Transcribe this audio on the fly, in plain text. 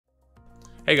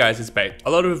Hey guys, it's Bait. A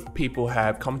lot of people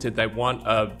have commented they want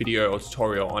a video or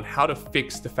tutorial on how to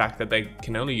fix the fact that they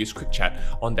can only use Quick Chat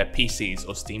on their PCs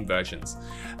or Steam versions.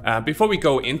 Before we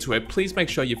go into it, please make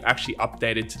sure you've actually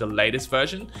updated to the latest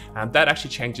version. That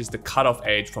actually changes the cutoff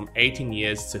age from 18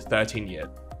 years to 13 years.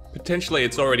 Potentially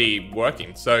it's already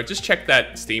working, so just check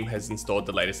that Steam has installed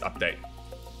the latest update.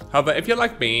 However, if you're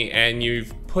like me and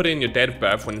you've put in your date of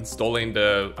birth when installing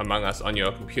the Among Us on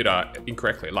your computer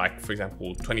incorrectly, like for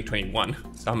example 2021,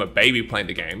 so I'm a baby playing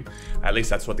the game, at least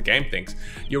that's what the game thinks,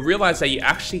 you'll realize that you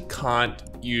actually can't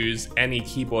use any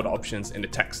keyboard options in the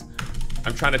text.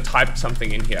 I'm trying to type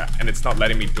something in here and it's not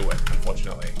letting me do it,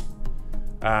 unfortunately.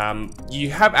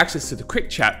 You have access to the Quick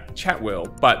Chat wheel,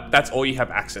 but that's all you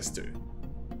have access to.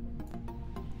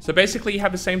 So basically you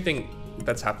have the same thing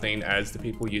that's happening as the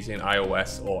people using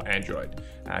iOS or Android.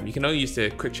 You can only use the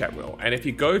Quick Chat wheel. And if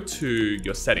you go to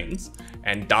your settings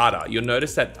and data, you'll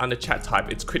notice that under chat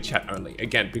type, it's Quick Chat only.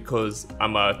 Again, because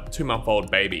I'm a 2-month-old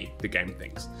baby, the game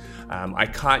thinks. I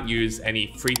can't use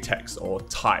any free text or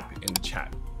type in the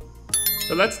chat.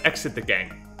 So let's exit the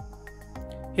game.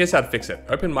 Here's how to fix it.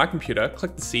 Open my computer,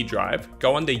 click the C drive,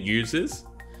 go under users,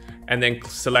 and then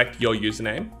select your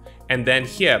username. And then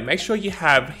here, make sure you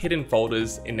have hidden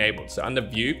folders enabled. So under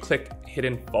view, click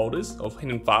hidden folders or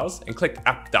hidden files and click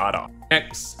app data.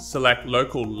 Next, select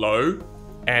local low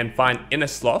and find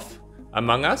Innersloth,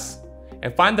 Among Us,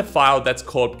 and find the file that's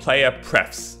called player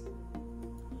prefs.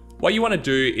 What you want to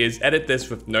do is edit this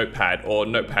with Notepad or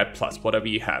Notepad+, whatever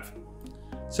you have.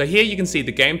 So here you can see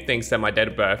the game thinks that my date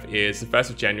of birth is the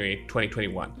 1st of January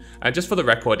 2021. And just for the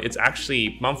record, it's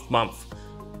actually month,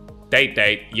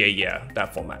 date, year,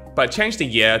 that format. But change the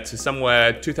year to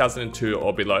somewhere 2002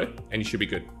 or below, and you should be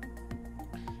good.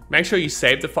 Make sure you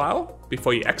save the file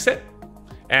before you exit,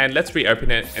 and let's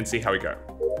reopen it and see how we go.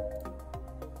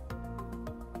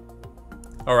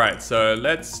 All right, so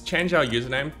let's change our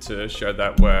username to show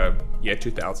that we're year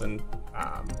 2000.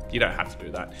 You don't have to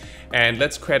do that. And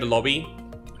let's create a lobby,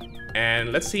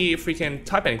 and let's see if we can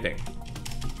type anything.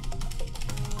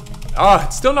 Oh,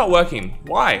 it's still not working.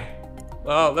 Why?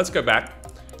 Well, let's go back.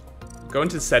 Go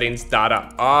into settings,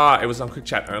 data. It was on Quick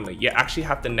Chat only. You actually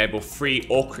have to enable free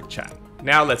or Quick Chat.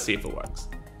 Now let's see if it works.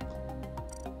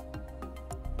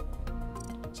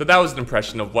 So that was an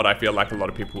impression of what I feel like a lot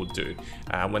of people will do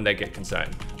when they get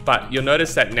concerned. But you'll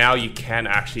notice that now you can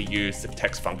actually use the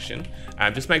text function.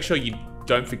 Just make sure you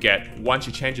don't forget, once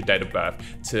you change your date of birth,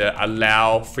 to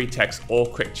allow free text or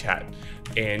Quick Chat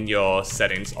in your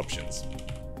settings options.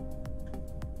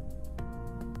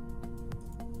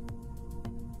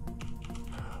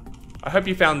 I hope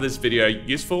you found this video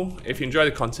useful. If you enjoy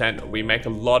the content, we make a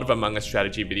lot of Among Us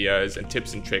strategy videos and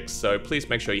tips and tricks, so please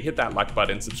make sure you hit that like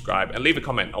button, subscribe, and leave a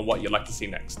comment on what you'd like to see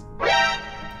next.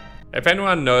 If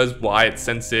anyone knows why it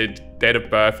censored date of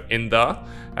birth in the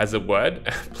as a word,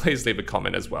 please leave a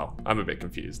comment as well. I'm a bit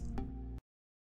confused.